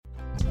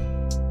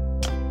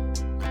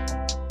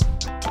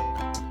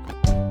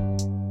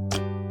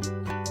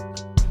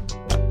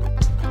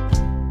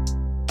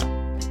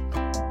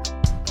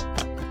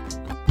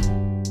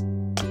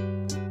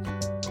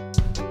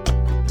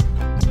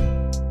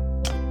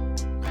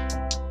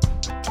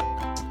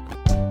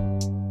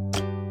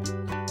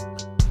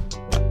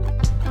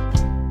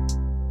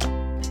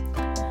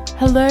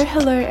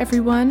Hello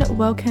everyone.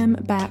 Welcome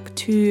back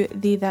to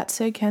the That's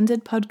So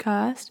Candid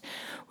podcast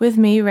with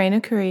me,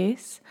 Raina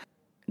Carice.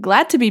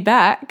 Glad to be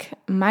back.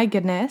 My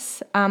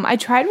goodness. I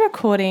tried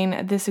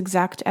recording this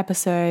exact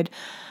episode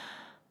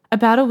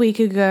about a week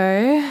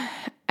ago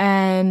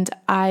and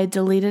I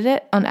deleted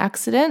it on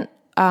accident,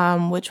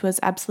 which was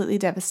absolutely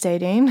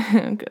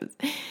devastating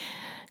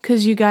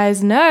because you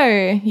guys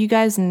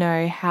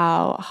know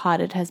how hard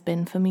it has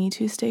been for me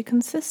to stay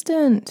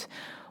consistent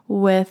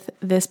with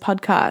this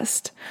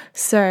podcast.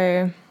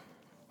 So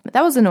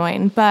that was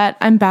annoying, but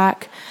I'm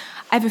back.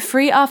 I have a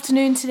free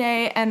afternoon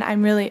today and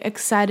I'm really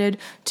excited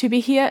to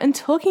be here and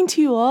talking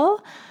to you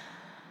all.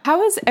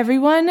 How is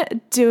everyone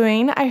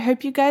doing? I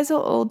hope you guys are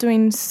all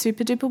doing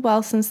super duper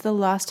well since the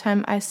last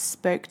time I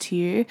spoke to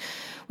you.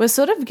 We're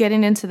sort of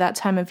getting into that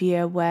time of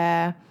year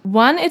where,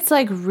 one, it's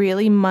like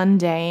really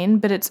mundane,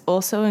 but it's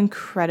also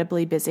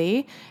incredibly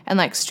busy and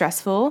like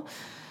stressful.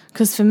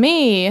 Because for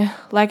me,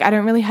 like I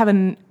don't really have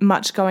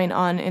much going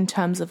on in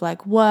terms of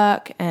like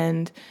work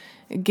and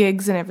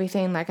gigs and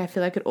everything. Like I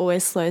feel like it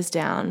always slows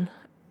down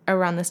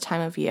around this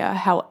time of year.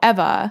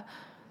 However,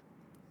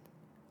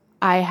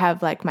 I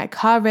have like my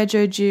car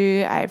rego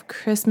due, I have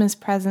Christmas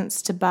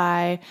presents to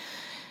buy,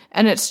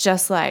 and it's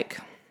just like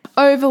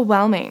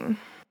overwhelming.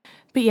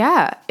 But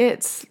yeah,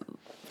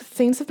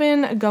 things have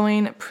been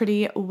going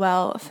pretty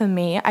well for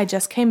me. I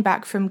just came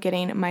back from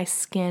getting my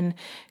skin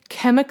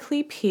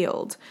chemically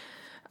peeled,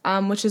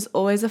 which is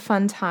always a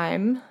fun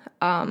time.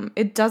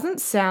 It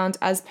doesn't sound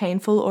as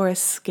painful or as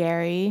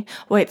scary.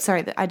 Wait,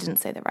 sorry, I didn't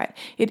say that right.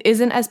 It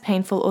isn't as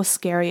painful or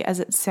scary as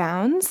it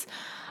sounds,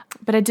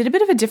 but I did a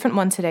bit of a different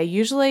one today.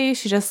 Usually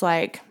she just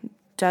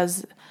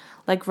rubs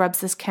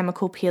this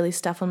chemical peely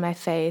stuff on my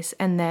face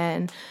and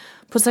then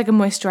puts like a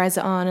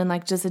moisturizer on and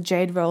like does a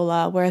jade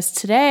roller. Whereas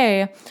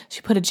today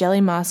she put a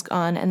jelly mask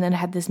on and then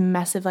had this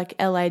massive like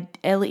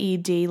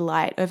LED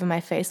light over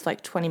my face for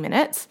like 20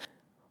 minutes.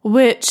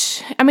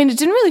 Which, I mean, it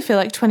didn't really feel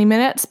like 20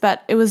 minutes,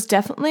 but it was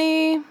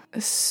definitely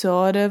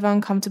sort of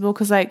uncomfortable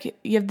because, like,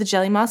 you have the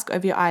jelly mask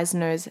over your eyes,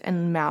 nose,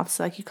 and mouth.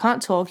 So, like, you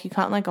can't talk, you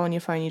can't, like, go on your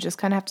phone. You just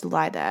kind of have to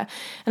lie there.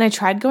 And I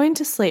tried going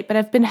to sleep, but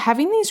I've been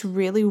having these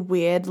really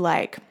weird,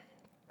 like,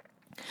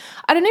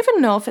 I don't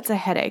even know if it's a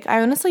headache.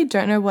 I honestly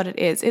don't know what it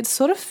is. It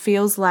sort of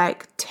feels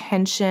like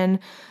tension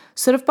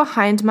sort of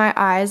behind my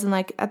eyes and,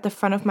 like, at the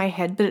front of my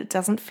head, but it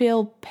doesn't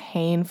feel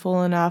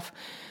painful enough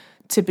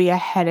to be a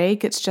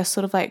headache. It's just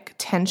sort of like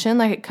tension.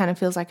 Like it kind of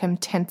feels like I'm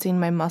tensing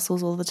my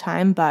muscles all the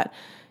time, but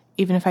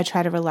even if I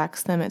try to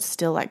relax them, it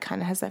still like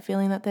kind of has that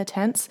feeling that they're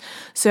tense.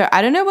 So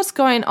I don't know what's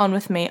going on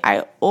with me.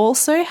 I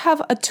also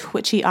have a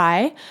twitchy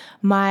eye.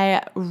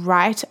 My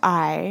right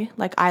eye,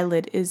 like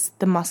eyelid,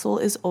 the muscle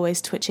is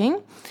always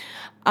twitching.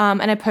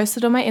 And I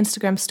posted on my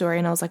Instagram story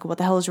and I was like, what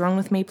the hell is wrong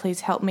with me? Please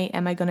help me.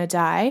 Am I going to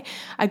die?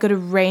 I got a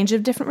range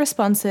of different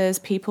responses.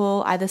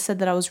 People either said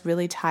that I was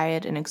really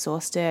tired and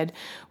exhausted,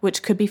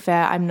 which could be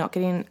fair. I'm not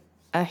getting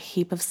a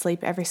heap of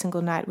sleep every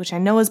single night, which I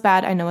know is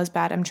bad.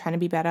 I'm trying to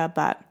be better,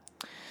 but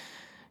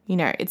you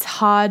know, it's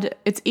hard.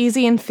 It's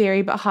easy in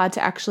theory, but hard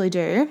to actually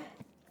do.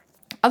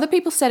 Other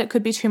people said it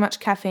could be too much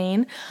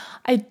caffeine.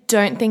 I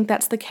don't think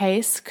that's the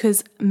case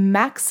because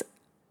max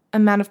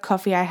amount of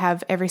coffee I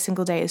have every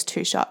single day is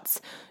 2 shots.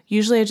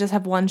 Usually I just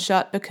have 1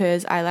 shot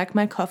because I like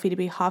my coffee to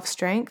be half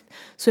strength.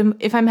 So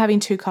if I'm having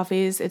 2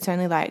 coffees, it's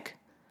only like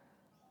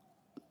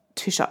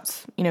 2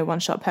 shots, 1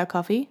 shot per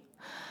coffee.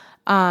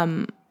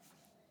 And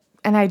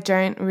I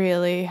don't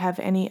really have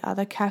any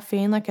other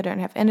caffeine. Like I don't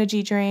have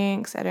energy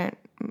drinks. I don't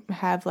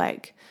have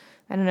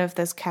I don't know if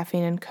there's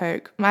caffeine in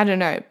Coke. I don't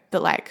know,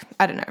 but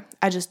I don't know.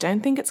 I just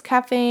don't think it's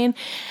caffeine.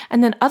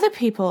 And then other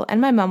people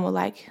and my mum were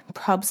like,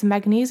 prob's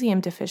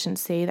magnesium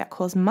deficiency that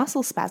cause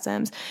muscle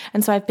spasms.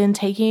 And so I've been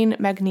taking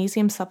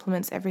magnesium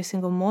supplements every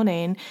single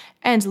morning.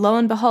 And lo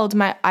and behold,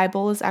 my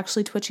eyeball is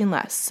actually twitching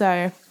less.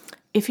 So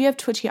if you have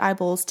twitchy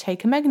eyeballs,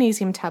 take a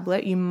magnesium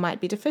tablet. You might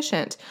be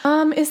deficient.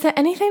 Is there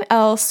anything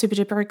else super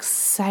duper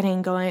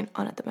exciting going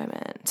on at the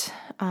moment?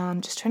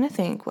 Just trying to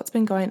think what's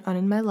been going on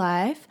in my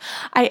life.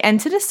 I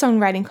entered a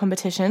songwriting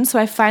competition. So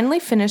I finally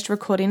finished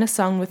recording a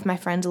song with my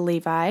friend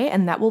Levi,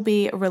 and that will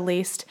be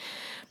released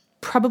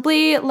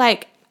probably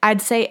I'd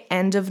say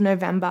end of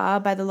November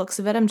by the looks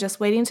of it. I'm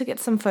just waiting to get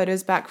some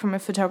photos back from a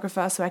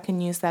photographer so I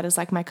can use that as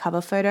my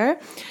cover photo.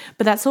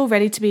 But that's all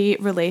ready to be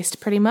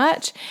released pretty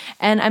much.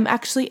 And I'm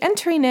actually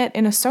entering it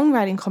in a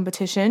songwriting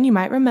competition. You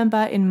might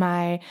remember in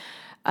my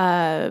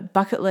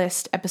bucket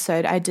list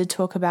episode, I did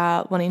talk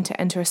about wanting to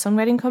enter a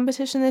songwriting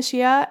competition this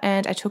year,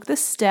 and I took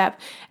this step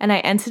and I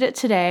entered it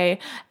today.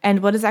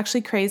 And what is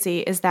actually crazy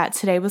is that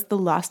today was the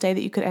last day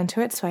that you could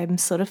enter it. So I'm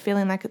sort of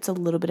feeling like it's a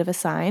little bit of a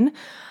sign.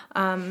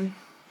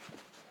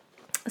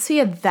 So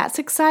yeah, that's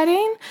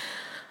exciting.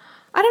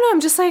 I don't know,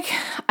 I'm just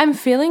I'm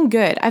feeling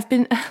good.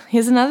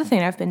 Here's another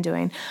thing I've been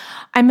doing.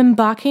 I'm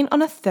embarking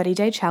on a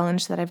 30-day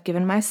challenge that I've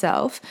given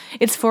myself.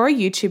 It's for a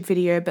YouTube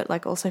video, but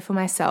also for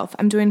myself.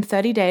 I'm doing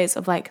 30 days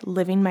of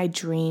living my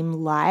dream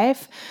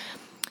life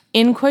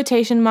in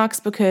quotation marks,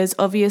 because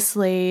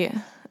obviously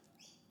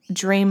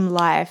dream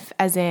life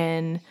as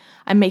in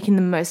I'm making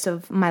the most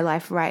of my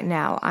life right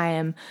now. I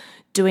am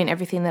doing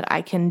everything that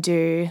I can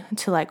do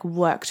to like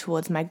work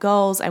towards my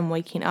goals. I'm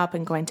waking up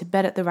and going to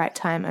bed at the right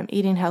time. I'm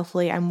eating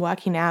healthily. I'm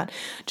working out,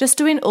 just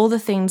doing all the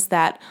things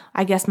that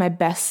I guess my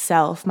best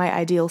self, my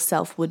ideal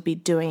self would be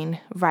doing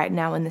right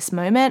now in this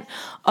moment.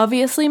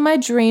 Obviously, my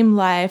dream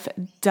life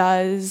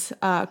does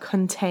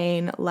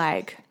contain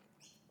like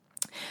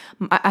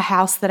a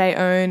house that I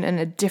own and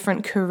a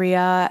different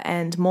career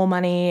and more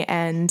money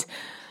and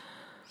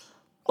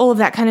all of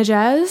that kind of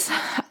jazz.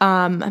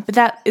 But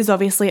that is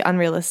obviously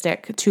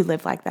unrealistic to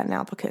live like that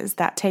now because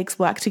that takes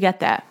work to get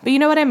there. But you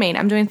know what I mean?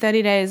 I'm doing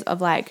 30 days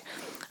of like,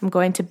 I'm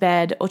going to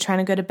bed or trying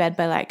to go to bed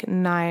by like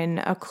 9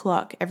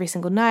 o'clock every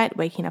single night,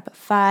 waking up at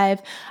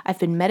 5. I've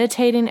been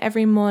meditating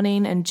every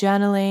morning and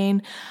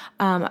journaling.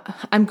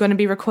 I'm going to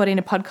be recording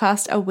a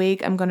podcast a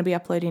week. I'm going to be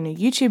uploading a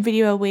YouTube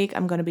video a week.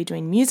 I'm going to be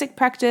doing music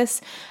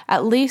practice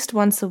at least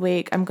once a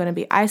week. I'm going to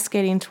be ice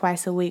skating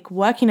twice a week,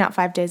 working out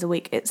 5 days a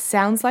week. It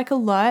sounds like a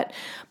lot,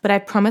 but I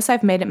promise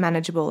I've made it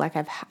manageable. Like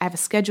I have a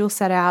schedule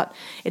set out.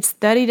 It's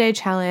 30-day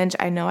challenge.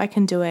 I know I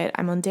can do it.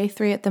 I'm on day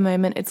 3 at the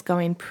moment. It's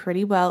going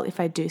pretty well if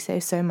I do say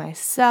so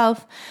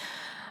myself.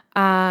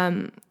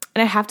 And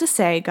I have to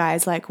say,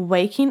 guys, like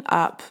waking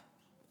up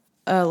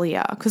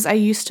earlier, because I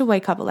used to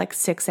wake up at like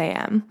 6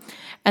 a.m.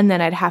 and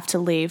then I'd have to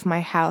leave my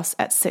house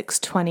at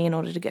 6:20 in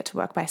order to get to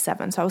work by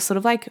 7. So I was sort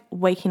of like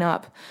waking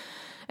up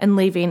and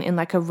leaving in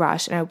like a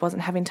rush and I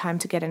wasn't having time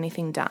to get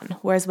anything done.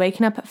 Whereas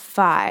waking up at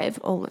 5,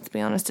 or let's be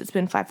honest, it's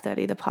been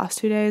 5:30 the past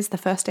 2 days. The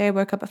first day I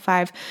woke up at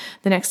 5,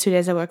 the next 2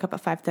 days I woke up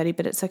at 5:30,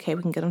 but it's okay,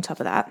 we can get on top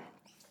of that.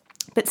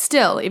 But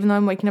still, even though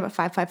I'm waking up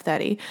at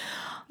 5:30,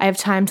 I have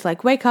time to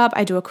like wake up,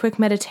 I do a quick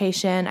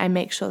meditation, I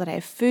make sure that I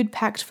have food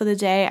packed for the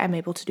day, I'm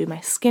able to do my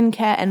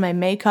skincare and my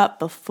makeup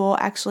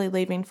before actually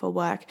leaving for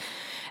work.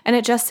 And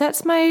it just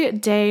sets my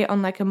day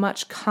on like a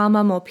much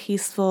calmer, more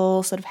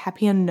peaceful, sort of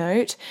happier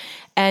note.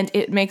 And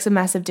it makes a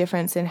massive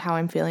difference in how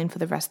I'm feeling for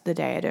the rest of the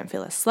day. I don't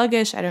feel as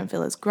sluggish, I don't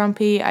feel as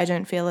grumpy, I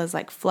don't feel as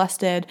like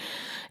flustered.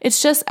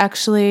 It's just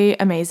actually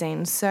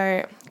amazing.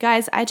 So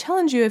guys, I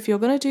challenge you, if you're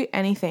going to do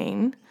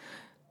anything,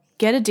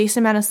 get a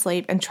decent amount of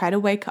sleep and try to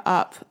wake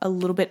up a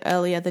little bit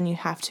earlier than you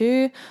have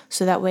to,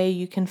 so that way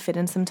you can fit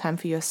in some time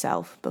for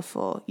yourself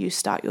before you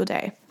start your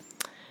day.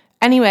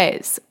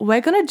 Anyways,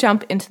 we're going to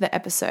jump into the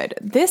episode.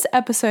 This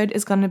episode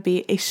is going to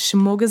be a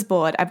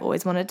smorgasbord. I've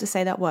always wanted to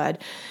say that word.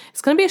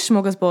 It's going to be a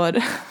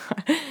smorgasbord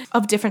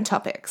of different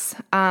topics.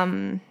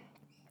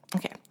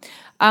 Okay.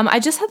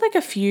 I just had like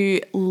a few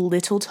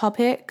little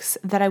topics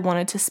that I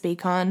wanted to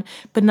speak on,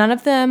 but none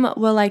of them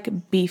were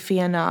like beefy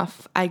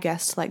enough, I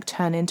guess, to like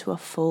turn into a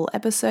full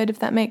episode, if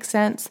that makes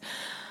sense.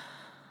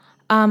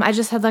 I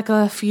just had like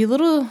a few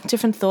little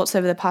different thoughts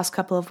over the past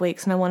couple of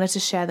weeks and I wanted to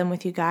share them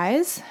with you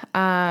guys.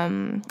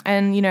 And,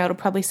 you know, it'll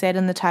probably say it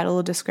in the title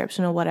or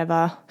description or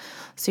whatever,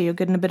 so you're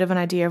getting a bit of an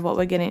idea of what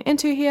we're getting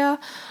into here.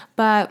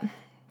 But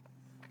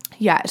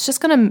yeah, it's just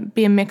going to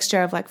be a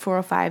mixture of like 4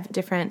 or 5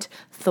 different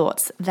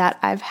thoughts that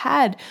I've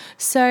had.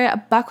 So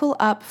buckle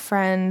up,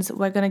 friends.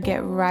 We're going to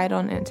get right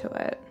on into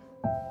it.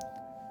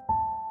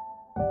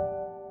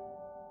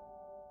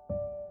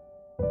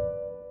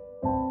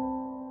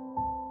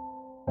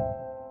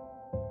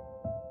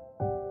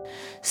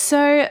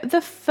 So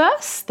the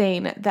first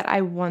thing that I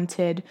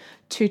wanted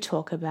to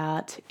talk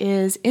about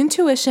is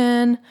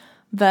intuition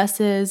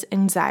versus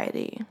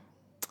anxiety.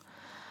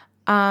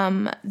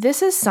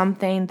 This is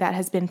something that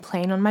has been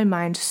playing on my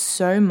mind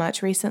so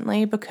much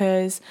recently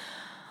because,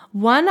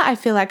 one, I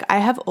feel like I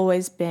have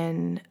always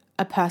been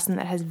a person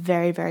that has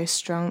very, very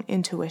strong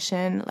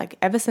intuition. Like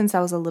ever since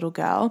I was a little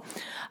girl,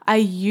 I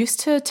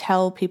used to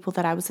tell people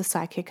that I was a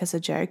psychic as a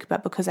joke,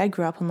 but because I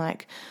grew up in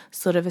like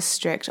sort of a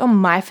strict, or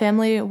my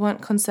family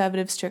weren't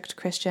conservative, strict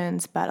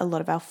Christians, but a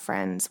lot of our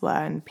friends were,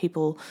 and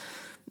people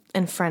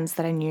and friends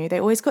that I knew,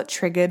 they always got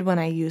triggered when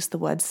I used the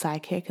word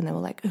psychic and they were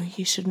like, oh,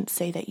 you shouldn't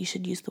say that, you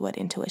should use the word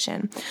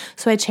intuition.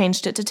 So I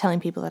changed it to telling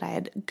people that I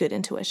had good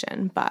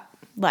intuition, but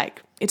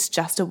like it's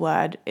just a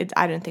word.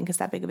 I don't think it's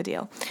that big of a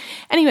deal.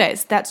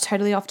 Anyways, that's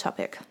totally off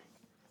topic.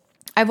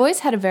 I've always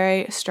had a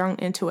very strong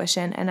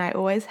intuition and I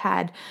always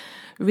had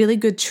really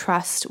good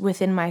trust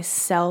within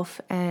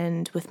myself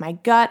and with my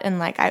gut, and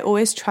like I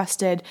always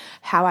trusted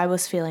how I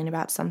was feeling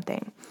about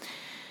something.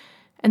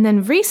 And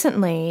then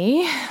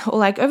recently, or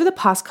like over the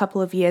past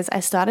couple of years, I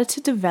started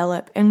to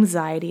develop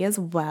anxiety as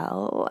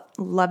well.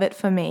 Love it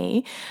for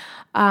me.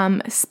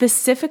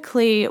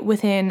 Specifically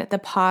within the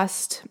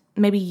past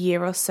maybe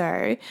year or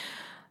so,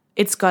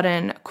 it's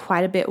gotten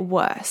quite a bit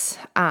worse.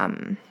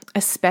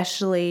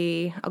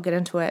 Especially, I'll get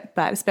into it,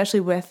 but especially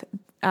with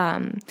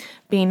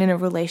being in a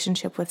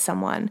relationship with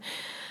someone.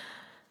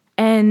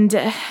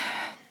 And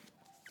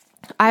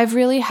I've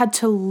really had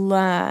to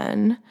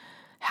learn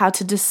how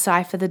to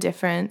decipher the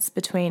difference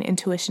between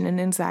intuition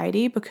and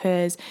anxiety,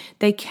 because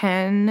they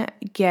can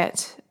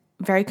get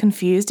very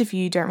confused if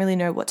you don't really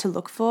know what to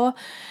look for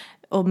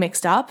or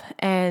mixed up.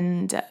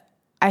 And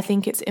I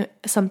think it's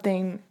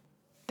something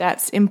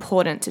that's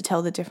important to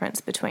tell the difference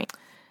between.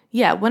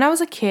 Yeah, when I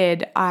was a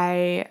kid,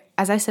 I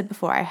as I said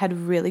before, I had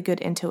really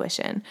good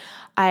intuition.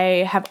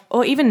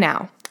 Or even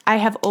now,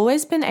 I've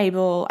always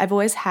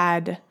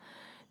had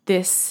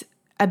this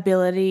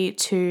ability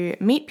to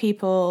meet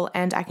people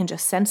and I can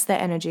just sense their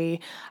energy.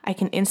 I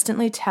can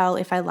instantly tell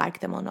if I like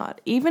them or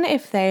not. Even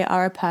if they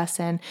are a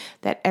person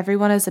that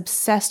everyone is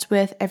obsessed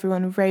with,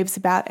 everyone raves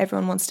about,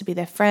 everyone wants to be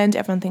their friend,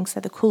 everyone thinks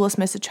they're the coolest,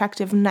 most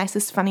attractive,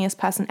 nicest, funniest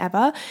person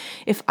ever.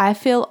 If I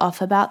feel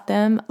off about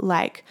them,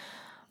 like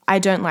I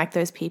don't like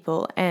those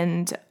people.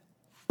 And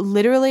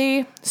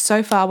literally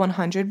so far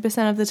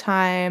 100% of the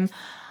time,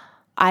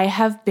 I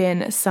have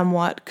been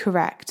somewhat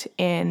correct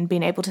in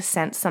being able to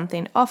sense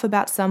something off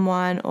about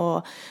someone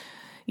or,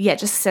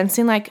 just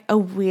sensing like a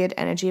weird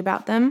energy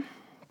about them.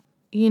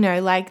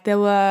 Like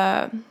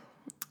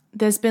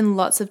there's been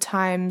lots of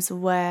times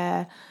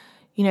where,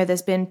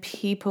 there's been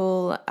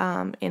people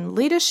in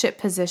leadership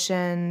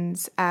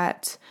positions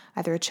at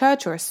either a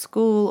church or a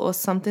school or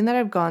something that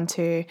I've gone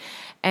to,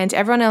 and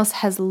everyone else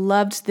has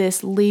loved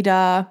this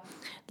leader,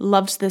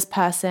 loved this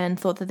person,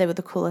 thought that they were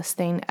the coolest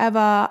thing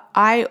ever.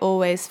 I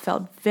always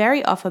felt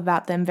very off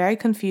about them, very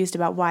confused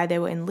about why they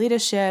were in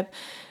leadership,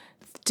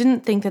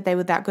 didn't think that they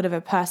were that good of a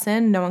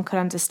person. No one could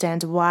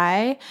understand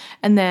why.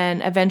 And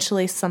then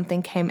eventually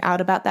something came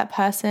out about that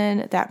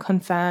person that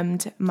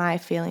confirmed my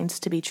feelings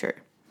to be true.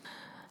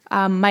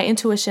 My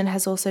intuition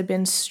has also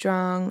been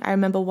strong. I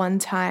remember one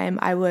time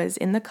I was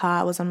in the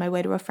car, I was on my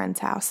way to a friend's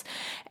house,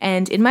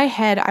 and in my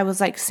head I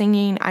was like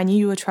singing I Knew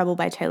You Were Trouble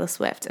by Taylor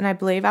Swift, and I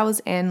believe I was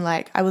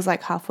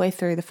halfway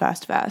through the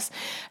first verse,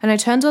 and I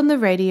turned on the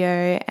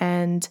radio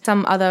and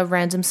some other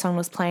random song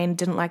was playing,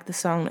 didn't like the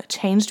song,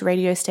 changed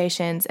radio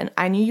stations, and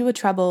I Knew You Were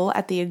Trouble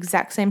at the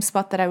exact same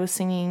spot that I was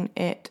singing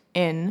it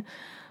in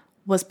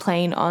was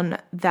playing on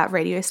that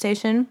radio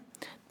station.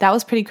 That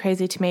was pretty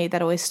crazy to me.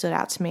 That always stood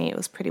out to me. It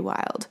was pretty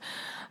wild.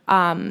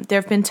 There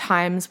have been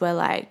times where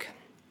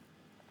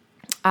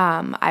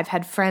I've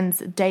had friends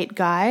date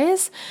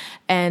guys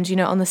and,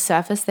 on the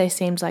surface they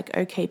seemed like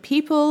okay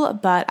people,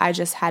 but I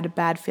just had a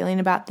bad feeling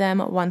about them.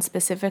 One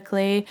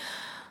specifically,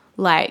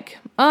 maybe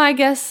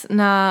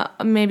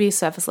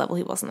surface level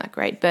he wasn't that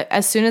great. But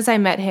as soon as I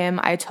met him,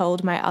 I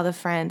told my other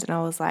friend and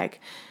I was like,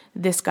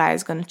 this guy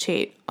is going to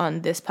cheat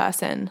on this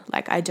person.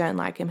 I don't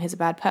like him. He's a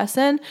bad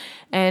person.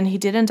 And he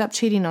did end up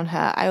cheating on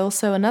her. I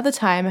also, another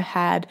time,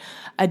 had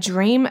a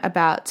dream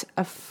about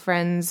a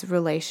friend's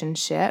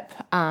relationship,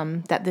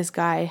 that this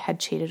guy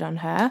had cheated on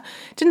her.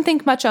 Didn't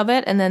think much of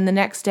it. And then the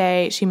next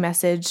day, she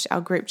messaged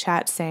our group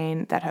chat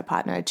saying that her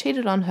partner had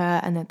cheated on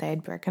her and that they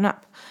had broken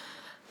up.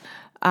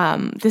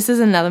 This is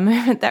another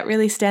moment that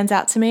really stands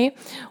out to me.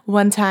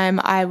 One time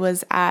I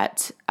was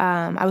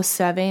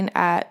serving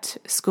at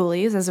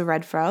Schoolies as a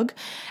Red Frog,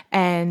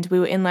 and we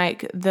were in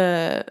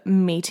the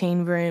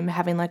meeting room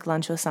having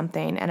lunch or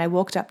something, and I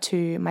walked up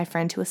to my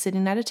friend who was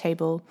sitting at a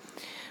table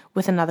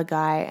with another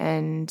guy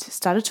and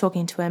started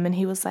talking to him, and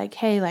he was like,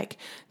 hey,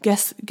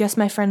 guess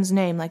my friend's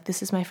name,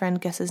 this is my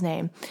friend, guess his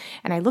name.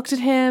 And I looked at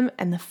him,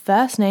 and the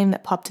first name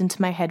that popped into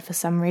my head for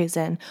some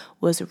reason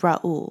was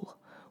Raul,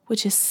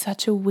 which is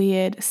such a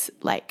weird,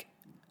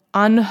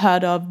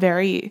 unheard of,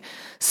 very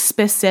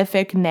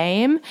specific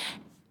name.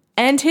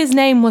 And his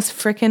name was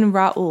frickin'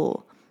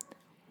 Raul.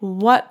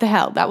 What the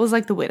hell? That was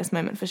the weirdest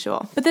moment for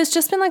sure. But there's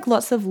just been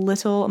lots of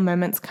little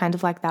moments kind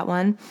of like that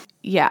one.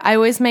 Yeah, I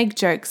always make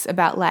jokes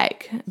about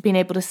being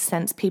able to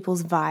sense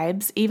people's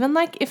vibes, even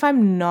if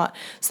I'm not,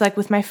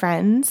 with my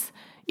friends,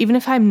 even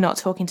if I'm not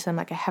talking to them,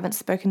 I haven't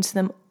spoken to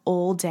them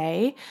all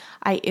day,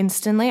 I'll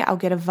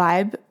get a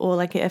vibe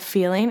or a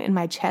feeling in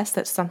my chest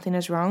that something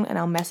is wrong, and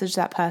I'll message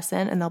that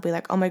person and they'll be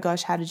like, oh my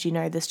gosh, how did you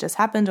know this just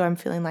happened? Or I'm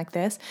feeling like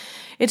this.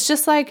 It's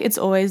just it's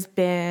always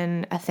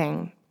been a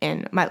thing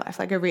in my life,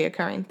 a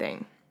reoccurring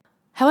thing.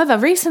 However,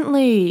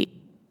 recently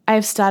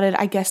I've started,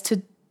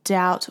 to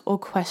doubt or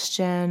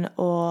question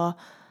or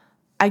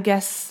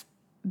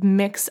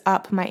mix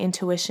up my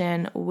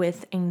intuition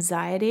with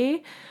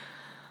anxiety.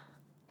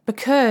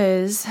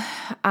 Because,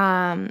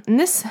 and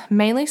this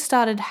mainly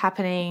started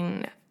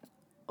happening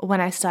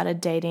when I started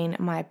dating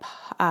my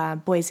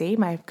Boise,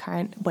 my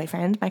current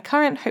boyfriend,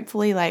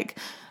 hopefully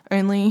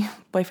only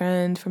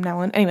boyfriend from now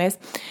on. Anyways,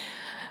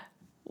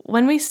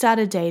 when we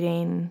started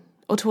dating,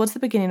 or towards the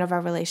beginning of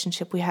our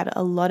relationship, we had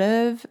a lot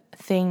of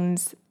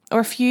things, or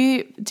a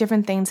few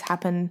different things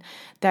happen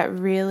that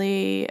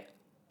really,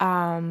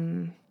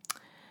 caused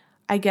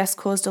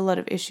a lot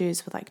of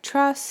issues with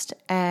trust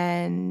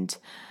and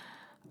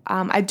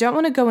I don't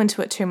want to go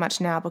into it too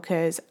much now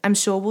because I'm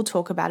sure we'll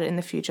talk about it in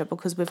the future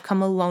because we've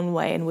come a long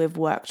way and we've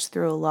worked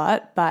through a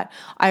lot, but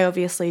I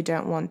obviously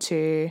don't want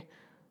to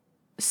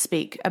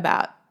speak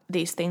about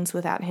these things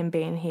without him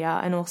being here.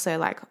 And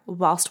also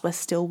whilst we're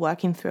still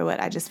working through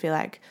it, I just feel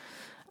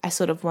I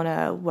sort of want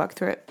to work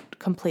through it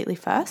completely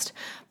first.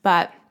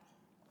 But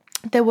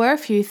there were a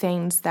few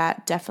things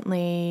that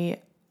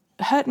definitely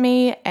hurt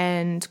me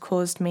and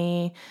caused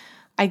me,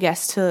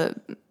 to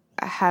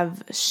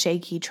have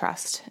shaky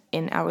trust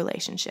in our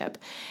relationship.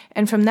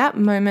 And from that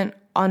moment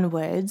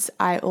onwards,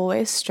 I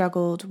always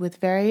struggled with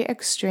very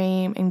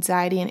extreme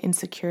anxiety and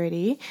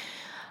insecurity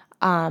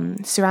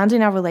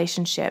surrounding our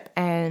relationship,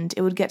 and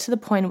it would get to the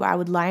point where I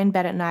would lie in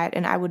bed at night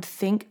and I would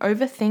overthink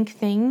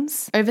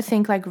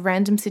like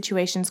random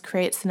situations,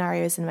 create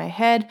scenarios in my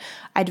head.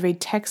 I'd read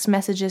text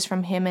messages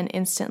from him and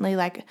instantly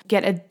like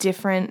get a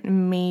different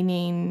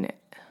meaning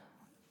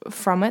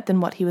from it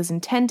than what he was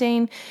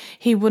intending.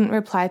 He wouldn't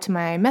reply to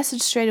my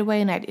message straight away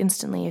and I'd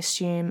instantly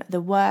assume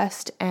the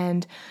worst,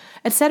 and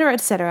etc.,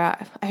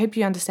 etc. I hope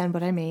you understand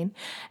what I mean.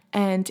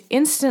 And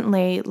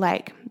instantly,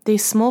 like,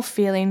 these small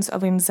feelings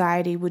of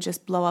anxiety would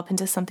just blow up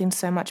into something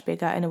so much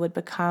bigger, and it would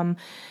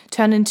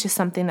turn into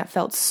something that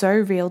felt so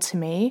real to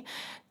me.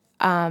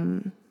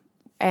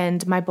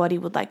 And my body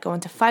would like go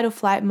into fight or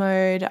flight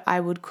mode. I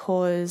would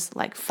cause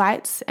like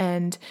fights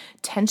and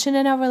tension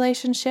in our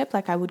relationship.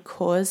 Like I would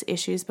cause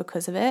issues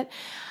because of it.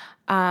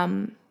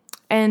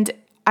 And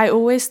I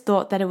always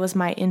thought that it was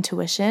my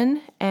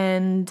intuition,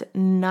 and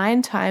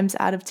 9 times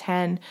out of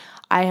 10,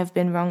 I have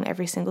been wrong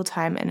every single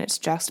time, and it's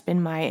just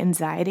been my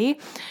anxiety.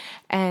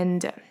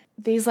 And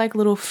these like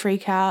little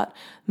freak out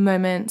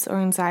moments or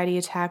anxiety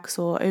attacks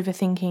or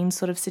overthinking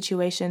sort of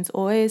situations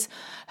always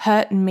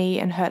hurt me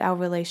and hurt our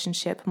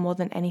relationship more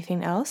than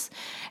anything else.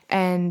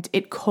 And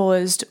it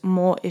caused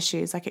more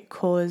issues, like it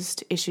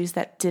caused issues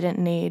that didn't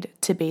need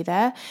to be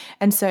there.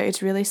 And so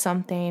it's really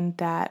something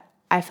that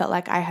I felt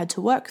like I had to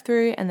work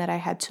through, and that I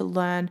had to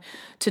learn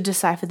to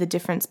decipher the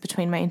difference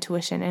between my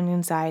intuition and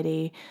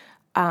anxiety,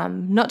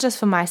 not just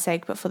for my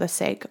sake, but for the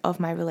sake of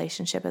my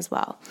relationship as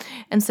well.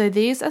 And so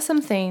these are some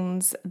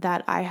things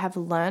that I have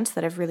learned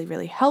that have really,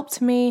 really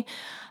helped me,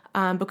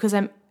 because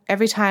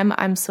every time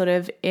I'm sort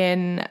of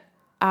in,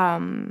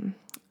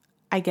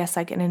 I guess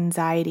like an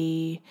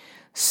anxiety,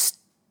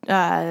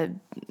 a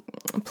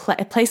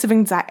place of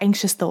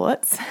anxious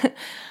thoughts,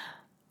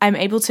 I'm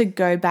able to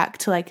go back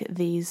to like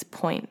these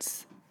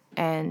points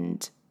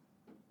and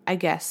I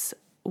guess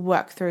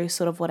work through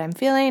sort of what I'm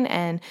feeling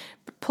and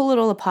pull it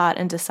all apart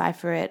and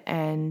decipher it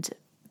and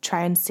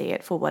try and see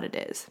it for what it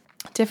is.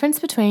 Difference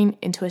between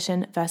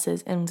intuition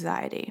versus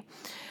anxiety.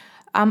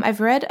 I've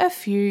read a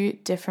few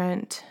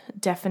different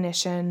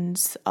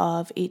definitions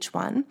of each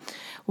one.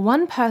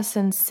 One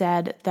person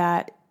said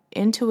that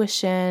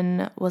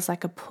intuition was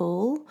like a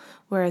pull,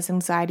 whereas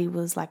anxiety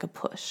was like a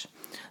push.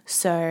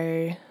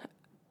 So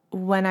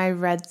when I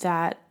read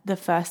that, the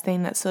first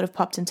thing that sort of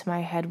popped into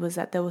my head was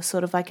that there was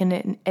sort of like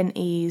an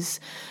ease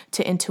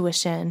to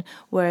intuition,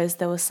 whereas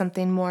there was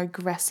something more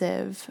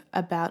aggressive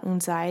about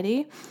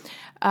anxiety.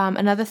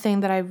 Another thing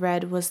that I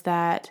read was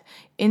that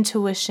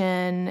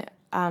intuition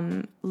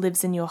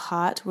lives in your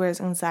heart,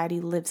 whereas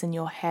anxiety lives in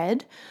your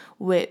head,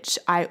 which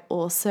I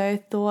also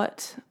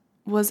thought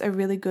was a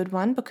really good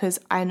one, because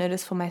I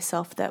noticed for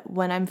myself that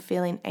when I'm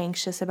feeling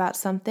anxious about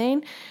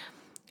something,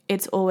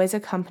 it's always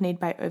accompanied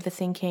by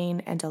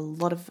overthinking and a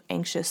lot of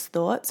anxious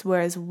thoughts,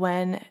 whereas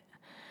when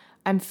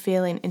I'm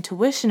feeling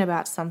intuition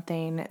about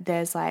something,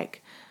 there's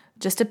like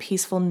just a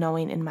peaceful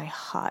knowing in my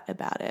heart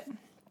about it.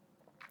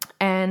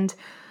 And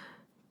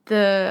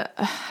the,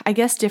 I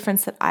guess,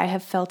 difference that I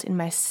have felt in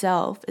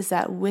myself is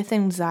that with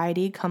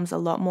anxiety comes a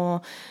lot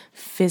more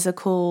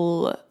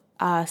physical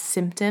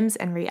symptoms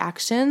and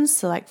reactions.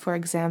 So like, for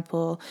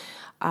example,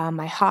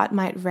 my heart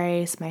might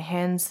race, my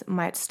hands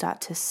might start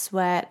to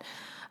sweat,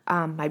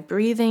 my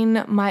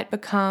breathing might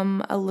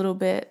become a little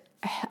bit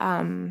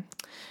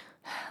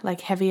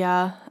like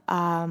heavier,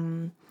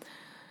 and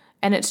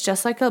it's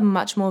just like a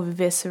much more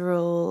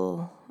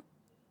visceral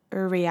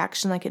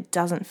reaction, like it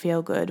doesn't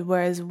feel good.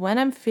 Whereas when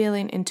I'm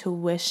feeling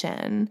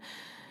intuition,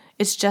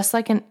 it's just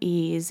like an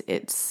ease,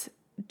 it's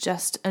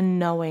just a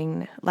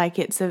knowing, like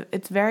it's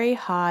very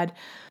hard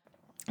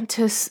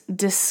to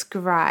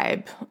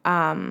describe.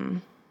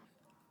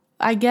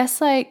 I guess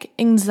like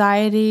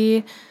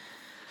anxiety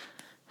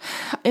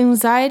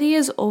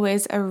is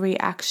always a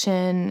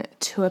reaction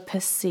to a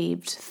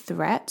perceived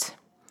threat.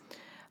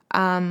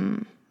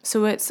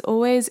 So it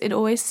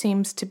always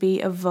seems to be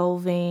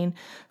evolving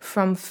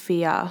from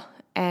fear,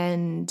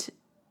 and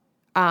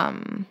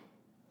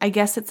I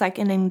guess it's like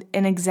an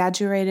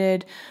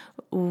exaggerated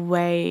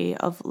way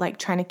of like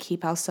trying to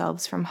keep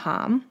ourselves from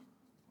harm.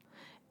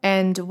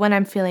 And when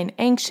I'm feeling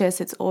anxious,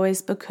 it's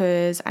always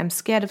because I'm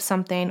scared of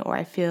something or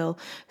I feel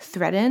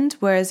threatened,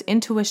 whereas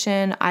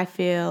intuition, I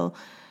feel,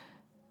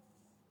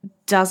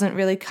 doesn't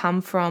really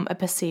come from a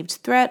perceived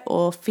threat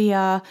or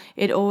fear.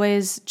 It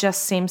always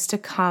just seems to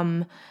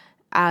come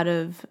out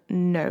of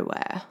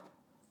nowhere.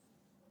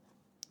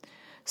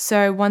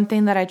 So one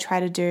thing that I try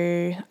to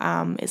do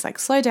is like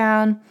slow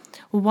down.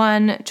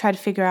 One, try to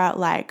figure out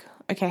like,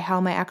 okay, how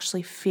am I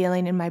actually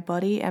feeling in my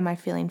body? Am I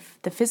feeling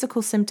the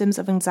physical symptoms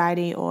of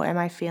anxiety, or am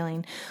I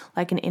feeling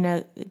like an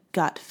inner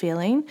gut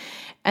feeling?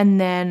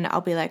 And then I'll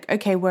be like,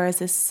 okay, where is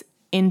this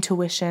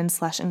intuition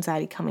 /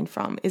 anxiety coming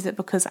from? Is it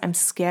because I'm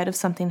scared of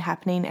something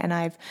happening and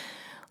I've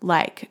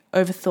like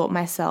overthought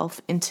myself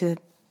into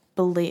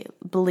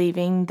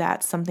believing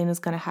that something is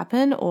going to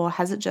happen, or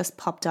has it just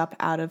popped up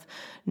out of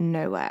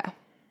nowhere?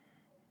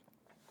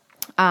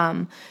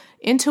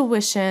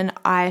 Intuition,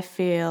 I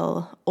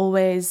feel,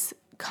 always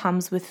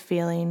comes with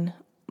feeling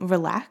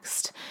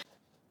relaxed.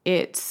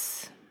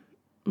 It's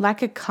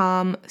like a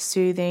calm,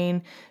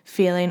 soothing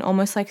feeling,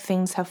 almost like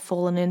things have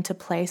fallen into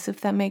place,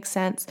 if that makes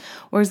sense.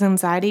 Whereas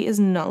anxiety is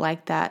not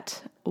like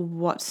that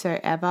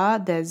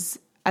whatsoever. There's,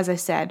 as I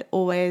said,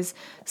 always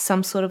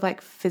some sort of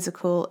like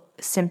physical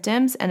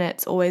symptoms, and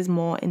it's always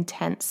more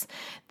intense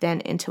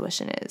than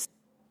intuition is.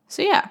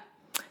 So yeah,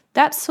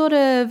 that's sort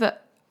of,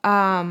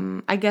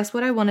 I guess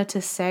what I wanted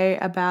to say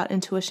about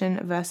intuition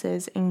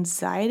versus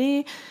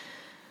anxiety.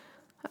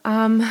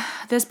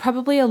 There's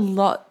probably a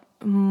lot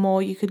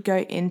more you could go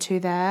into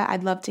there.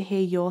 I'd love to hear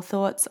your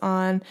thoughts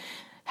on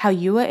how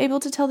you were able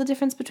to tell the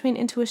difference between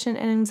intuition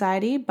and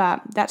anxiety,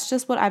 but that's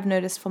just what I've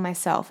noticed for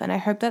myself, and I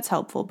hope that's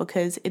helpful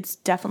because it's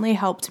definitely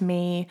helped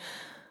me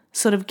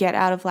sort of get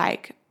out of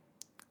like,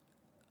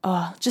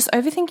 just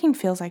overthinking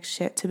feels like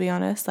shit, to be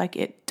honest. Like,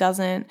 it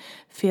doesn't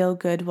feel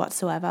good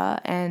whatsoever,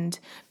 and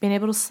being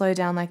able to slow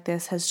down like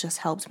this has just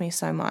helped me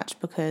so much,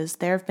 because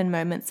there have been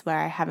moments where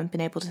I haven't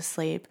been able to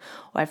sleep,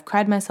 or I've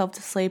cried myself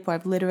to sleep, or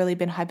I've literally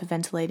been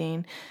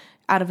hyperventilating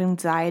out of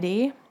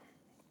anxiety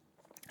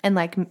and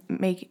like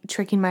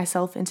tricking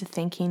myself into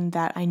thinking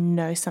that I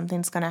know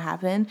something's going to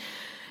happen.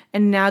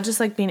 And now just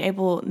like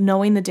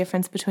knowing the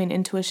difference between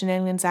intuition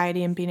and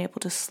anxiety, and being able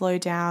to slow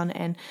down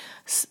and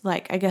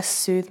like, I guess,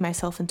 soothe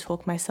myself and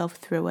talk myself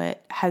through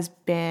it has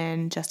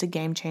been just a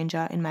game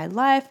changer in my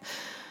life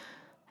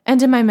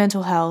and in my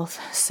mental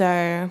health.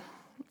 So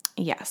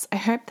yes, I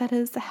hope that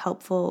is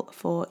helpful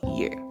for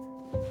you.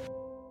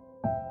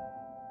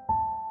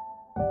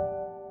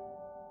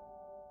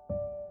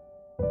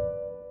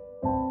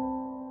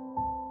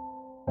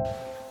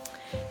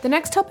 The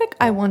next topic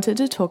I wanted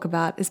to talk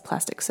about is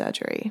plastic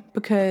surgery,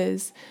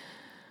 because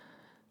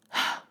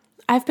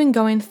I've been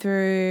going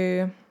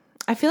through,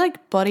 I feel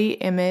like body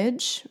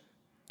image,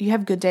 you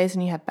have good days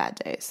and you have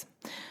bad days.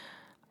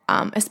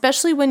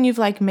 Especially when you've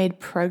like made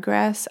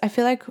progress. I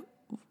feel like,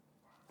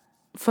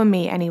 for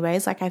me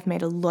anyways, like I've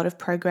made a lot of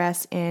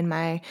progress in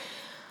my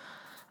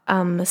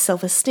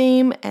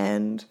self-esteem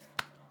and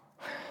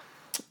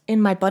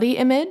in my body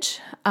image.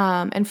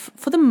 And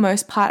for the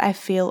most part, I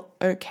feel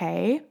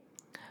okay.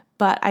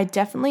 But I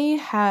definitely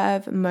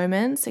have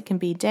moments, it can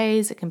be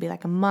days, it can be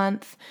like a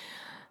month,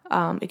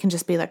 it can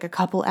just be like a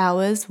couple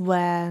hours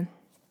where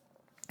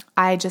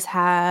I just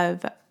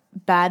have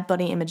bad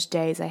body image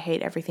days. I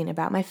hate everything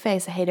about my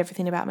face, I hate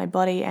everything about my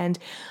body, and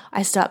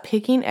I start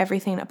picking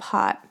everything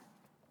apart.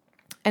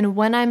 And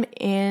when I'm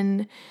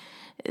in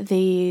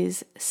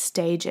these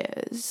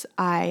stages,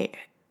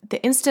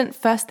 the instant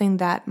first thing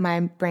that my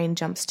brain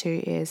jumps to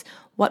is,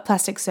 what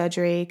plastic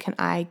surgery can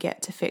I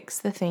get to fix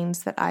the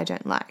things that I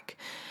don't like?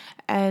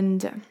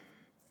 And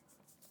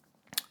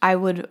I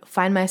would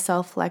find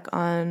myself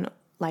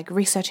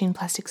researching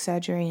plastic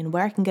surgery and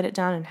where I can get it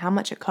done and how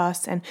much it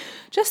costs, and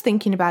just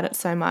thinking about it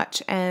so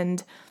much.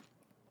 And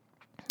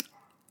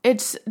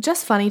it's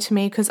just funny to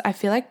me because I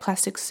feel like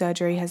plastic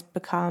surgery has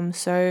become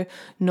so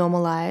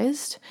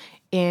normalized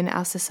in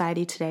our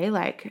society today.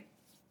 Like,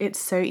 it's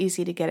so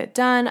easy to get it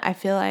done. I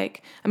feel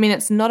like,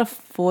 it's not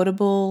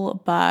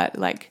affordable, but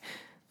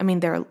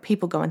there are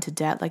people go into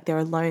debt, like there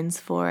are loans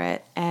for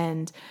it,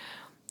 and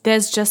there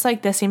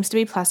seems to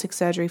be plastic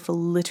surgery for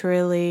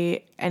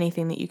literally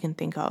anything that you can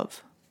think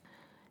of.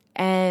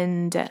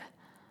 And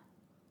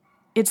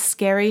it's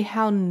scary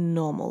how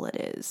normal it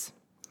is.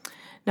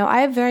 Now,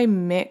 I have very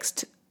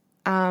mixed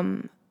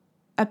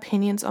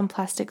opinions on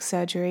plastic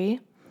surgery.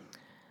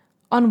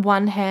 On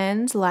one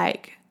hand,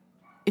 like,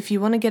 if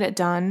you want to get it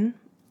done,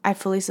 I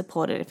fully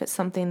support it. If it's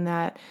something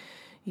that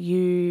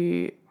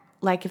if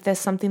there's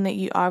something that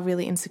you are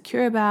really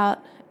insecure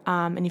about,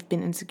 and you've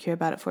been insecure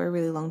about it for a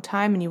really long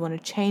time and you want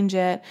to change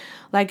it,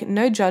 like,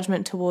 no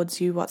judgment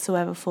towards you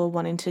whatsoever for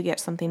wanting to get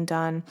something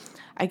done,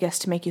 I guess,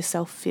 to make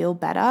yourself feel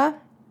better.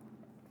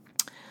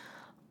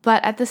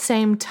 But at the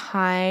same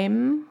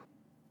time,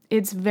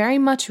 it's very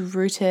much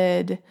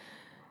rooted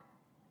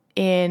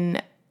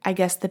in, I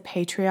guess, the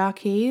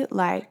patriarchy.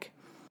 Like,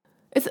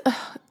 it's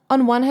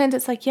on one hand,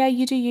 it's like, yeah,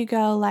 you do you,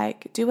 girl,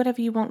 like, do whatever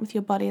you want with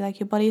your body,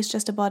 like, your body is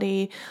just a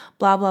body,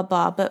 blah, blah,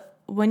 blah. But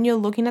when you're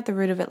looking at the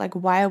root of it, like,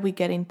 why are we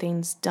getting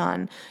things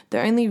done? The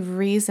only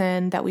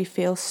reason that we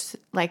feel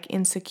like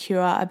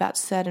insecure about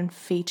certain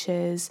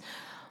features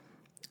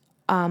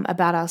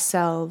about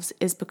ourselves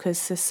is because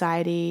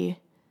society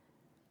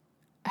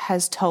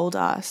has told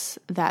us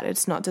that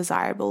it's not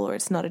desirable or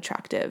it's not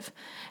attractive.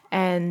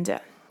 And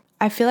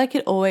I feel like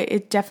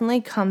it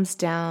definitely comes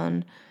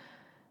down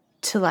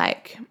to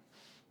like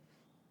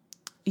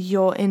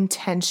your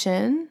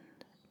intention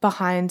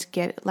behind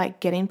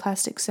getting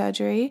plastic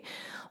surgery.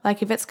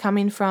 Like, if it's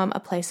coming from a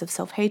place of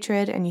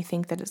self-hatred and you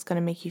think that it's going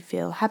to make you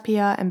feel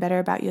happier and better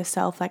about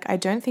yourself, like, I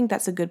don't think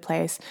that's a good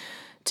place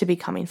to be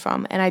coming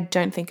from. And I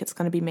don't think it's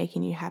going to be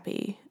making you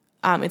happy.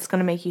 It's going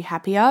to make you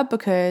happier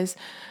because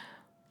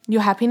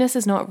your happiness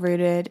is not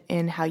rooted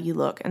in how you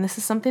look. And this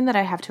is something that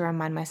I have to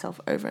remind myself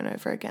over and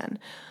over again.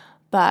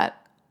 But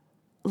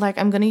like,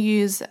 I'm going to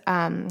use,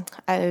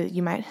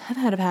 you might have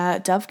heard of her,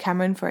 Dove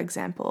Cameron, for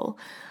example.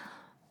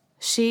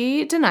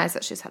 She denies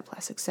that she's had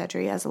plastic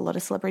surgery, as a lot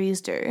of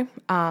celebrities do.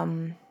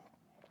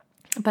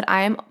 But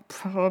I am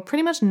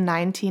pretty much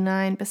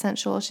 99%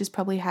 sure she's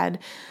probably had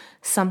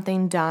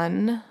something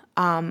done,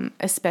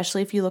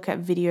 especially if you look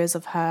at videos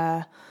of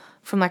her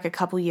from like a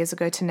couple years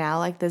ago to now.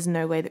 Like, there's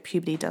no way that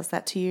puberty does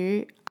that to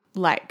you.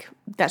 Like,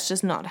 that's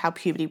just not how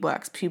puberty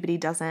works. Puberty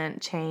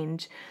doesn't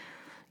change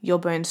your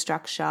bone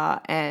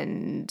structure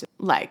and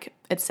like,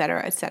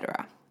 etc.,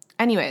 etc.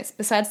 Anyways,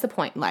 besides the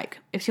point, like,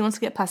 if she wants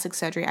to get plastic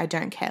surgery, I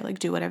don't care. Like,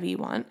 do whatever you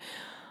want.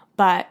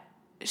 But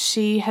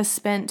she has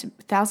spent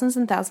thousands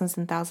and thousands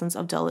and thousands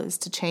of dollars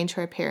to change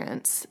her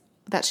appearance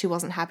that she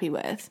wasn't happy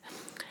with.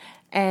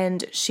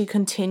 And she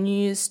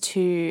continues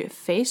to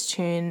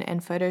Facetune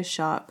and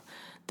Photoshop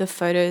the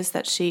photos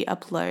that she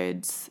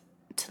uploads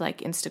to like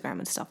Instagram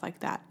and stuff like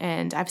that.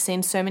 And I've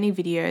seen so many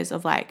videos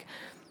of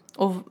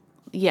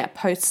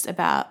posts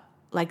about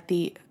like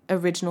the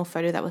original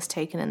photo that was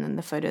taken and then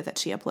the photo that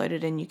she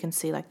uploaded, and you can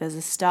see like there's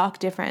a stark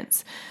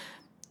difference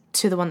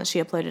to the one that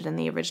she uploaded in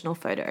the original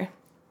photo.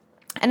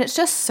 And it's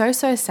just so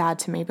sad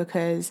to me,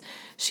 because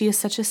she is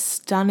such a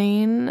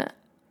stunning,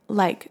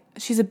 like,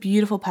 she's a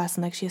beautiful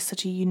person. Like, she has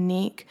such a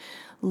unique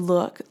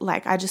look.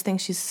 Like, I just think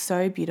she's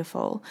so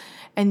beautiful.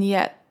 And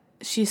yet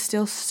she's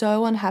still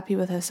so unhappy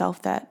with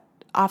herself that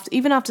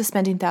even after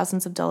spending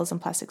thousands of dollars on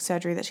plastic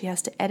surgery, that she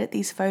has to edit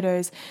these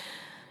photos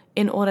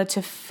in order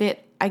to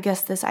fit, I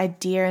guess, this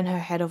idea in her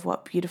head of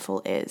what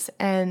beautiful is.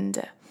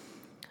 And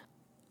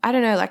I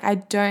don't know, like, I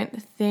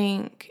don't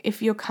think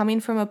if you're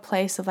coming from a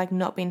place of like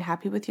not being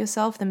happy with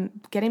yourself, then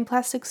getting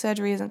plastic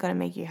surgery isn't going to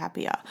make you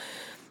happier.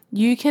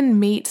 You can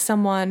meet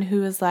someone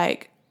who is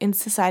like, in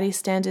society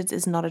standards,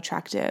 is not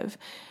attractive,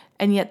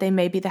 and yet they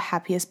may be the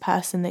happiest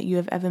person that you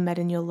have ever met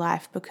in your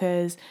life,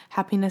 because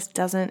happiness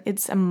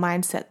it's a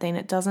mindset thing.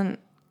 It doesn't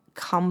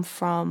come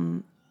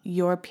from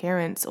your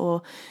appearance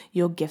or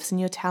your gifts and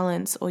your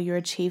talents or your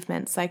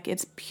achievements. Like,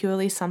 it's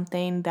purely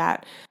something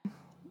that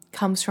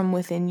comes from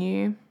within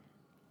you.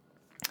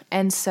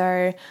 And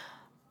so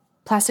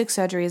plastic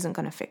surgery isn't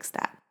going to fix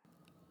that.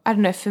 I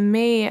don't know. For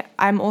me,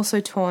 I'm also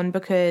torn,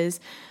 because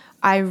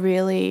I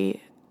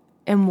really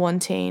am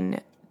wanting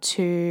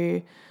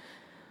to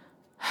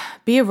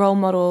be a role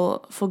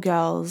model for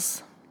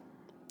girls,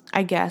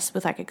 I guess,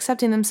 with like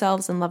accepting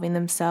themselves and loving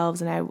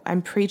themselves. And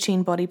I'm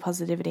preaching body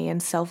positivity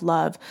and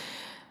self-love.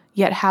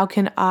 Yet how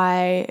can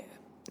I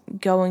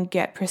go and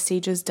get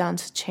procedures done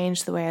to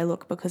change the way I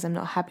look because I'm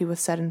not happy with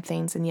certain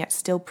things, and yet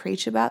still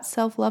preach about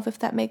self-love, if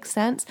that makes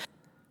sense?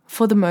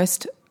 For the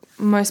most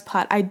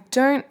part, I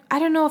don't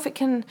know if it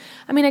can.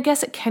 I mean, I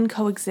guess it can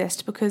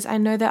coexist, because I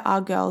know there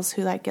are girls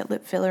who like get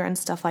lip filler and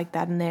stuff like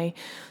that, and they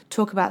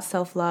talk about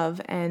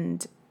self-love,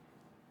 and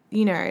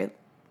you know,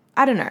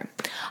 I don't know.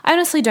 I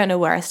honestly don't know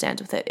where I stand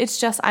with it. It's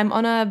just I'm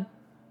on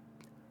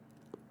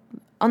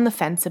the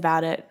fence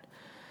about it,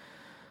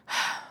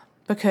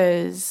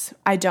 because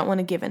I don't want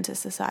to give in to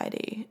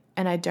society,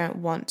 and I don't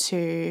want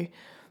to,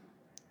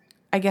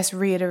 I guess,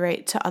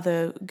 reiterate to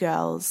other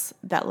girls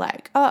that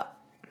like, oh,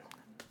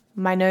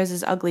 my nose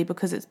is ugly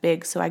because it's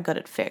big, so I got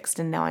it fixed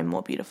and now I'm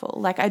more beautiful.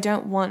 Like, I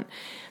don't want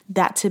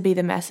that to be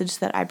the message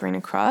that I bring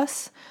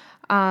across.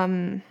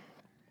 The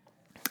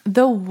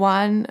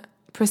one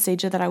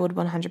procedure that I would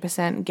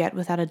 100% get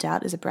without a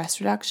doubt is a breast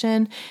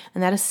reduction,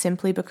 and that is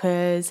simply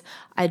because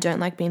I don't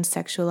like being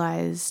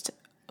sexualized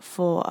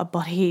for a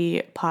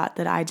body part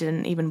that I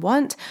didn't even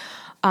want.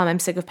 I'm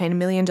sick of paying $1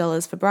 million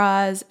for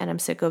bras, and I'm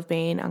sick of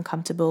being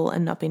uncomfortable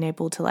and not being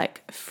able to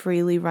like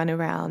freely run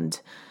around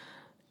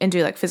and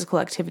do like physical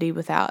activity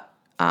without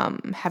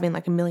having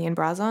like 1 million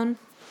bras on.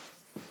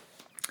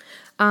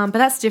 But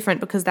that's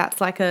different, because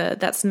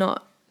that's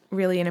not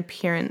really an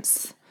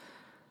appearance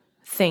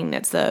thing.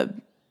 It's a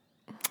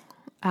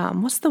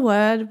what's the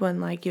word when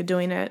like you're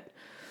doing it?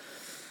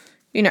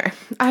 You know,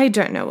 I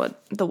don't know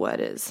what the word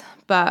is,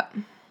 but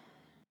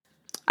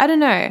I don't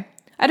know.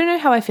 I don't know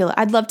how I feel.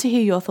 I'd love to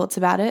hear your thoughts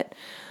about it.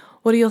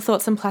 What are your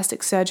thoughts on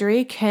plastic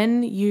surgery?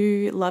 Can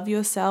you love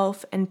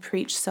yourself and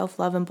preach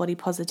self-love and body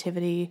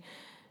positivity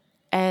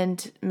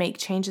and make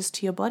changes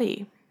to your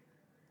body?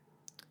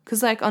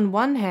 Because like on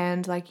one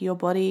hand, like your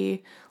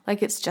body,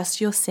 like it's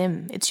just your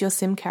sim. It's your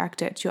sim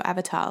character. It's your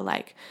avatar.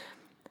 Like,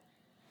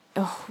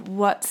 oh,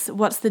 what's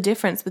the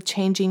difference with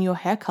changing your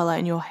hair color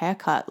and your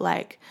haircut?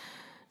 Like,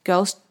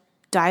 girls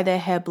dye their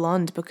hair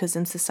blonde because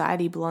in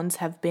society blondes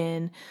have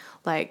been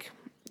like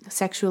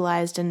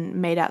sexualized and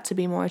made out to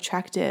be more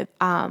attractive.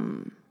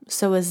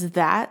 So is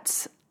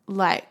that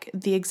like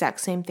the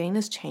exact same thing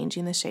as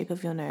changing the shape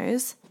of your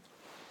nose?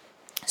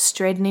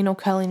 Straightening or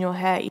curling your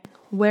hair?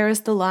 Where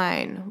is the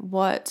line?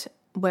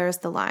 Where is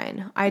the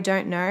line? I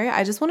don't know.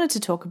 I just wanted to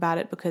talk about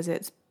it because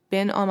it's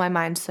been on my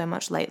mind so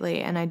much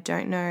lately, and I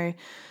don't know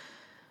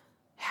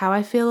how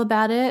I feel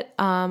about it.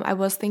 I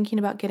was thinking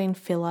about getting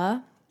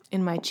filler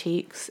in my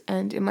cheeks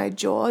and in my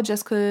jaw,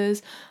 just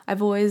because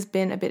I've always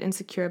been a bit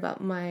insecure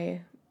about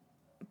my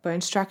bone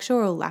structure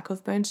or lack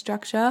of bone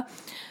structure.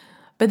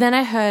 But then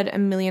I heard a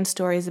million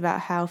stories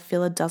about how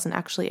filler doesn't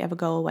actually ever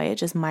go away. It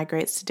just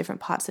migrates to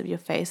different parts of your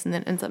face and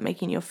then ends up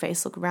making your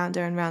face look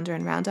rounder and rounder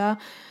and rounder.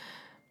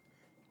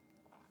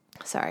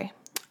 Sorry.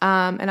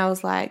 And I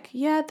was like,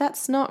 yeah,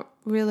 that's not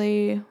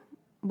really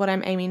what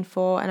I'm aiming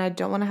for, and I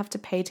don't want to have to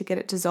pay to get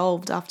it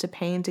dissolved after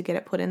paying to get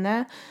it put in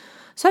there.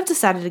 So I've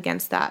decided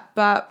against that.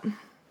 But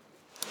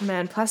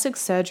man, plastic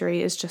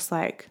surgery is just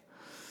like,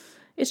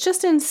 it's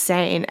just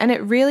insane. And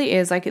it really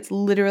is, like, it's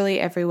literally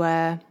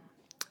everywhere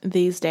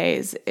these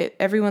days.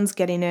 Everyone's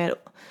getting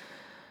it.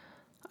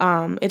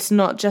 It's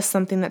not just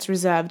something that's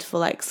reserved for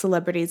like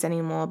celebrities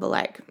anymore, but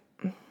like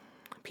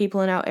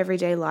people in our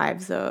everyday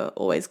lives are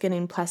always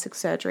getting plastic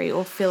surgery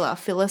or filler.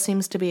 Filler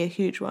seems to be a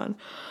huge one.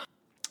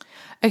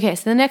 Okay,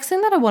 so the next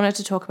thing that I wanted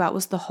to talk about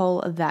was the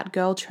whole that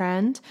girl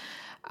trend,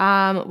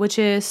 which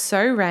is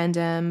so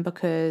random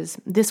because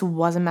this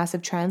was a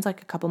massive trend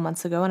like a couple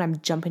months ago and I'm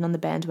jumping on the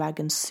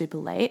bandwagon super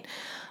late.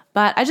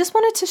 But I just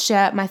wanted to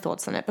share my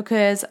thoughts on it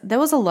because there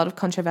was a lot of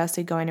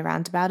controversy going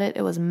around about it.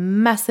 It was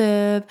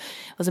massive.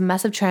 It was a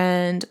massive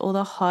trend. All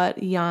the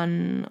hot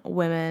young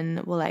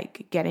women were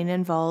like getting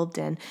involved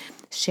and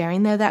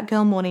sharing their that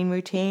girl morning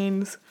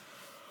routines.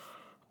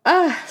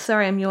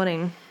 Sorry, I'm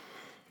yawning.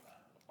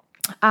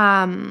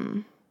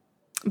 But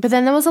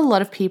then there was a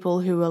lot of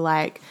people who were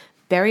like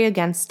very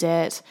against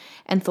it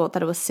and thought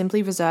that it was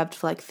simply reserved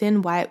for like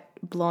thin, white,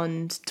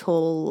 blonde,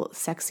 tall,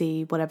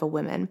 sexy, whatever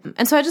women.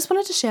 And so I just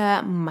wanted to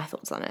share my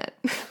thoughts on it.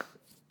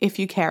 If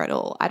you care at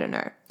all, I don't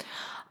know.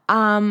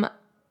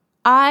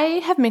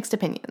 I have mixed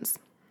opinions.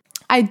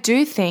 I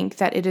do think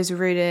that it is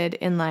rooted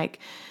in like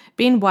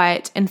being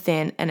white and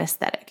thin and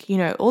aesthetic. You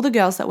know, all the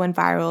girls that went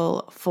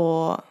viral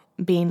for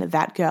being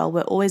that girl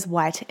were always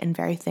white and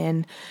very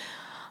thin.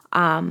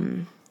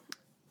 And,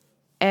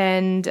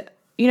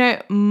 you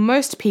know,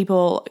 most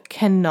people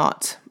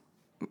cannot,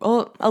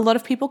 or a lot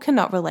of people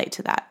cannot relate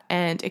to that.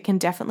 And it can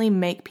definitely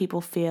make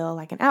people feel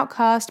like an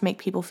outcast, make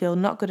people feel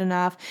not good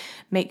enough,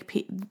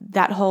 make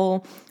that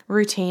whole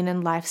routine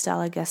and lifestyle,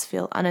 I guess,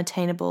 feel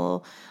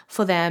unattainable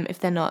for them if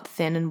they're not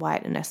thin and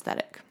white and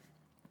aesthetic.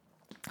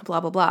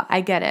 Blah, blah, blah.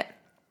 I get it.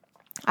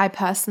 I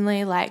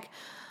personally, like,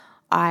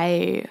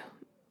 I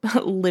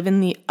live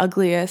in the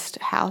ugliest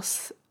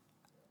house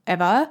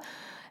ever.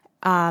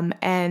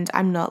 And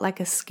I'm not like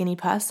a skinny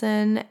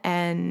person,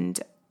 and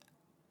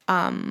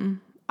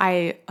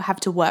I have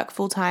to work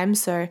full time.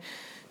 So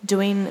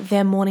doing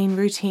their morning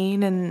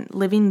routine and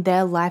living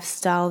their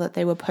lifestyle that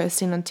they were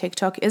posting on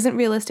TikTok isn't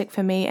realistic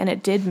for me. And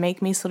it did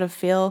make me sort of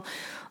feel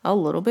a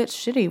little bit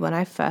shitty when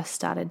I first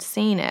started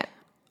seeing it.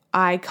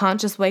 I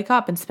can't just wake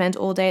up and spend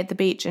all day at the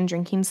beach and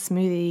drinking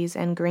smoothies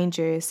and green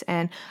juice,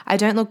 and I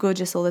don't look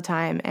gorgeous all the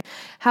time.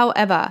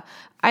 However,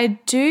 I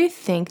do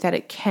think that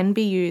it can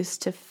be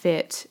used to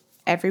fit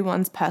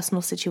everyone's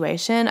personal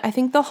situation. I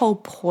think the whole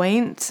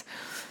point,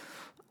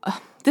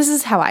 this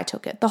is how I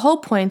took it. The whole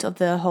point of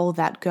the whole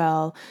that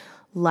girl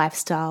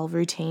lifestyle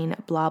routine,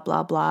 blah,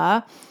 blah,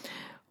 blah,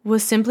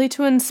 was simply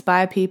to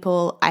inspire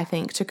people, I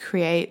think, to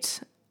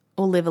create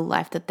or live a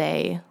life that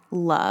they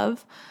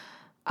love,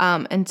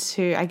 and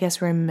to, I guess,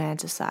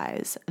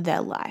 romanticize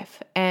their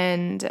life.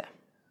 And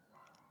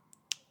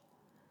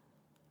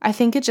I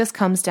think it just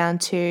comes down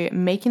to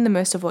making the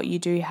most of what you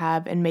do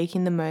have and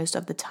making the most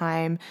of the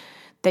time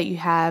that you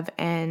have,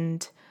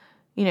 and,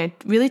 you know,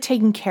 really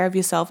taking care of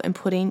yourself and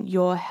putting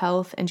your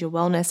health and your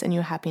wellness and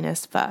your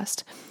happiness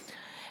first.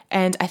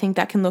 And I think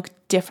that can look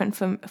different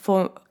for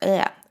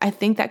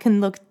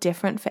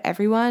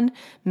everyone.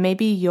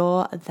 Maybe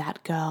your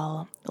that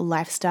girl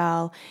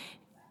lifestyle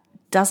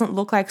doesn't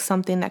look like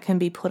something that can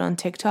be put on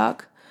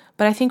TikTok,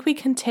 but I think we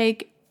can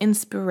take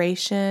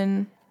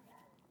inspiration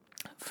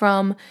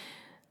from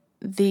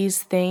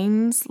these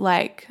things.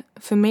 Like,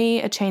 for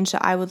me, a change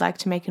that I would like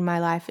to make in my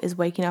life is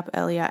waking up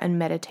earlier and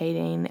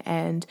meditating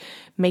and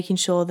making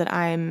sure that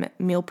I'm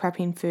meal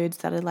prepping foods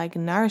that are like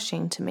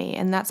nourishing to me.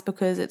 And that's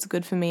because it's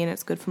good for me and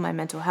it's good for my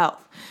mental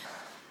health.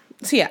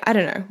 So yeah, I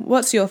don't know.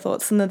 What's your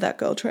thoughts on the that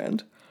girl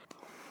trend?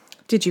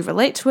 Did you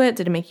relate to it?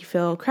 Did it make you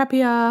feel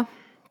crappier?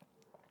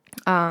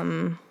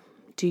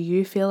 Do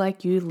you feel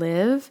like you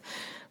live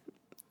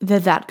the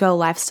that girl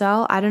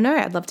lifestyle? I don't know.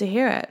 I'd love to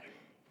hear it.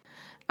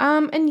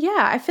 And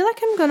yeah, I feel like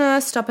I'm gonna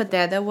stop it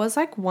there. There was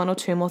like one or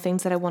two more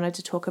things that I wanted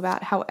to talk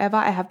about. However,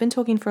 I have been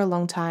talking for a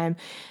long time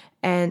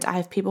and I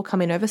have people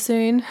coming over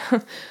soon,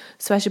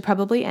 so I should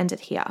probably end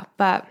it here.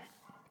 But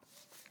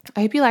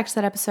I hope you liked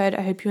that episode.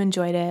 I hope you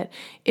enjoyed it.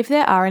 If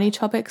there are any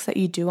topics that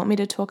you do want me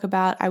to talk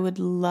about, I would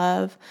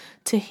love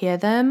to hear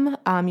them.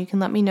 You can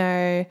let me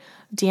know,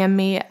 DM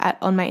me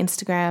on my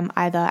Instagram,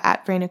 either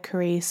at Raina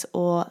Carice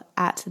or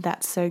at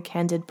That's So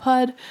Candid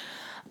Pod.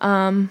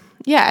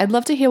 Yeah, I'd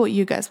love to hear what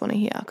you guys want to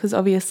hear, because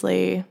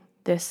obviously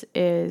this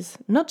is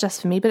not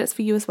just for me, but it's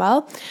for you as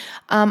well.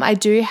 I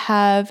do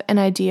have an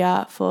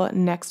idea for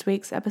next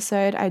week's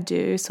episode. I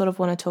do sort of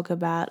want to talk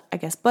about, I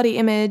guess, body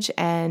image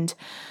and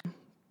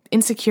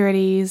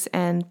insecurities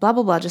and blah,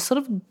 blah, blah, just sort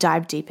of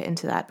dive deeper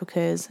into that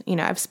because, you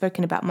know, I've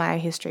spoken about my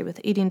history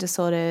with eating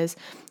disorders.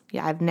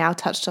 Yeah, I've now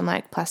touched on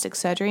like plastic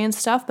surgery and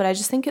stuff, but I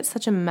just think it's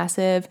such a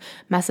massive,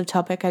 massive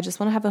topic. I just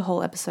want to have a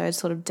whole episode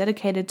sort of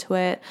dedicated to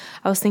it.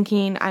 I was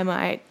thinking I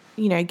might,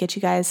 you know, get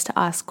you guys to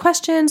ask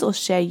questions or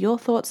share your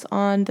thoughts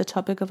on the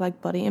topic of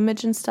like body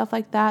image and stuff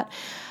like that.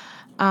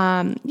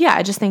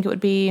 I just think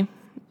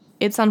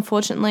it's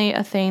unfortunately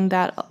a thing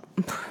that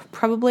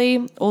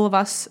probably all of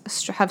us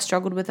have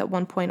struggled with at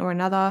one point or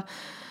another.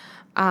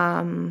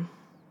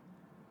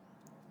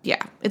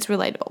 It's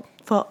relatable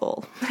for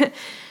all.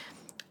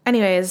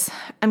 Anyways,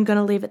 I'm going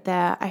to leave it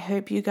there. I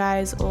hope you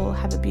guys all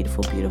have a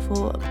beautiful,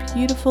 beautiful,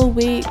 beautiful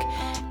week,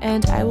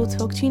 and I will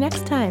talk to you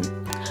next time.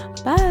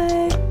 Bye.